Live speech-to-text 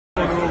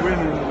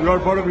You are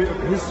part of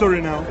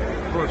history now.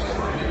 Of course,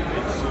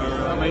 it's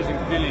an amazing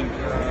feeling.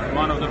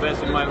 One of the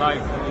best in my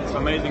life. It's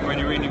amazing when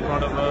you win in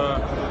front of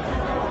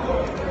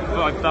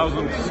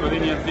 5,000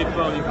 Slovenian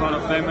people, in front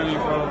of family, in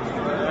front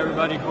of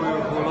everybody who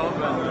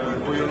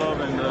you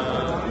love,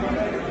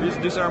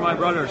 and these are my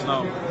brothers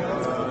now.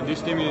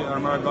 This team are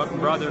my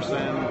brothers,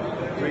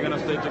 and we're gonna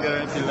stay together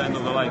until the end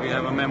of the life. We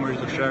have a memory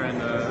to share,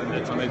 and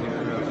that's amazing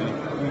feeling.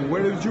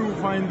 Where did you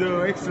find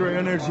the extra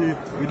energy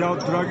without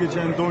Dragic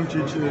and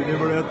Doncic? They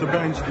were at the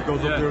bench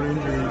because of their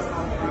injuries.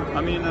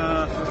 I mean,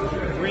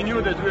 we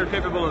knew that we were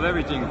capable of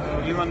everything.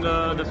 Even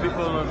the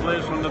people,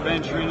 players from the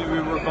bench, we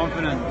were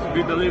confident.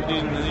 We believed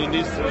in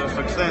this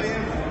success,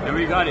 and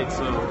we got it.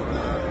 So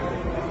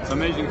it's an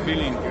amazing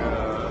feeling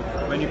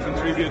when you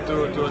contribute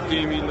to a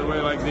team in the way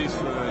like this.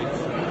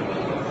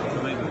 It's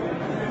amazing.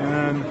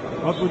 And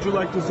what would you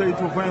like to say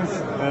to fans?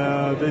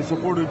 They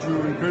supported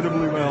you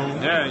incredibly well.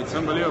 Yeah, it's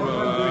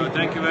unbelievable.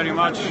 Thank you very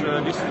much.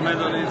 This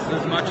medal is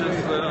as much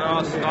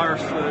as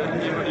ours,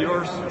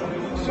 yours.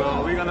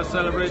 So we're gonna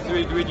celebrate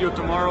with you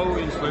tomorrow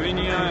in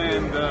Slovenia,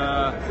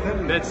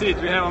 and that's it.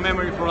 We have a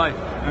memory for life.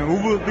 And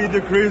who will be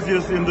the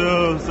craziest in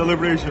the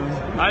celebration?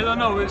 I don't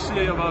know. We'll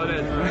see about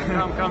it.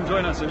 Come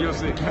join us, and you'll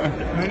see.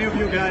 Many of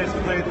you guys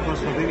played for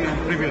Slovenia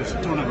in previous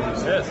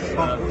tournaments, yes,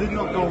 but did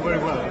not go very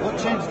well. What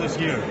changed this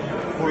year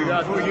for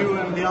you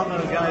and the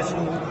other guys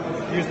who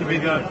used to be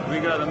there? We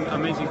got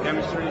amazing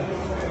chemistry.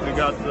 We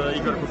got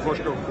Igor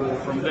Kokoshkov, who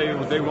from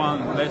day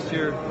one last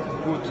year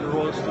put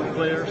roles to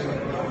players.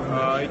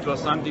 It was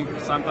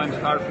sometimes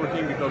hard for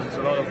him because it's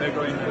a lot of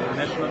ego in the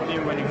national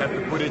team when you have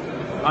to put it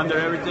under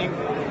everything.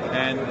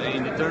 And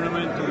in the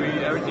tournament,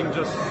 everything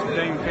just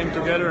came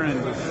together,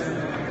 and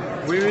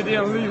we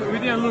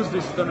didn't lose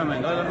this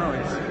tournament. I don't know.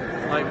 It's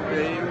like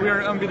we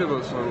are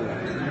unbeatable. So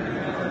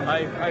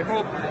I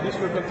hope this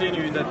will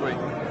continue in that way.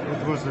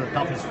 What was the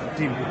toughest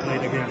team you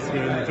played against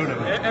here in the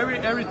tournament?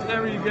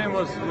 Every game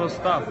was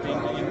tough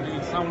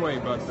in some way,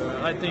 but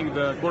I think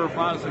the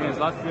quarterfinals against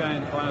Latvia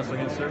and finals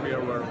against Serbia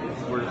were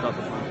the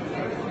toughest ones.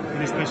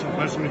 Any special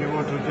person you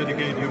want to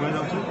dedicate your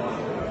medal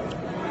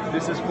to?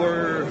 This is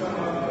for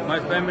my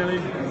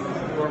family,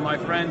 for my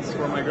friends,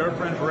 for my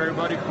girlfriend, for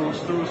everybody who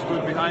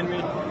stood behind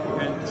me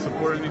and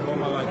supported me all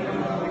my life.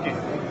 Thank you.